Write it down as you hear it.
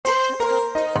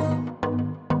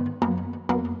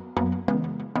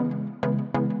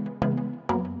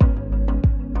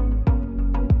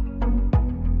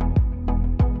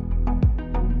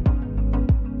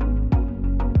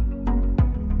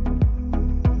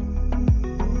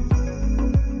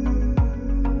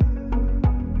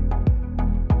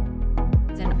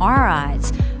our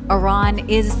eyes, Iran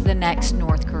is the next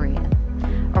North Korea.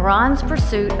 Iran's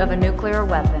pursuit of a nuclear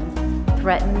weapon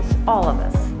threatens all of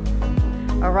us.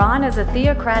 Iran is a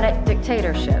theocratic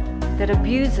dictatorship that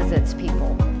abuses its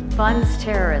people, funds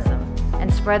terrorism,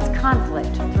 and spreads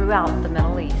conflict throughout the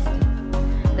Middle East.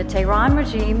 The Tehran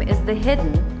regime is the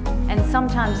hidden, and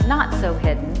sometimes not so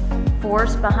hidden,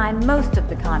 force behind most of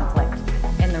the conflict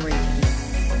in the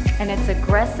region. And its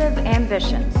aggressive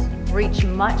ambitions reach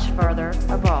much further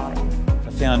abroad.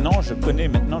 Ça fait un an, je connais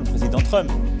maintenant le président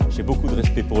Trump. J'ai beaucoup de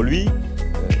respect pour lui.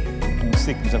 On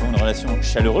sait que nous avons une relation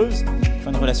chaleureuse.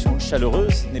 Enfin, une relation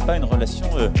chaleureuse n'est pas une relation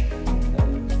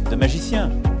de magicien.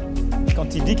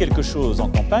 Quand il dit quelque chose en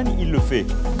campagne, il le fait.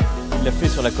 Il l'a fait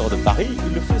sur l'accord de Paris,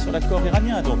 il le fait sur l'accord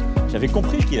iranien. Donc j'avais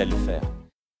compris qu'il allait le faire.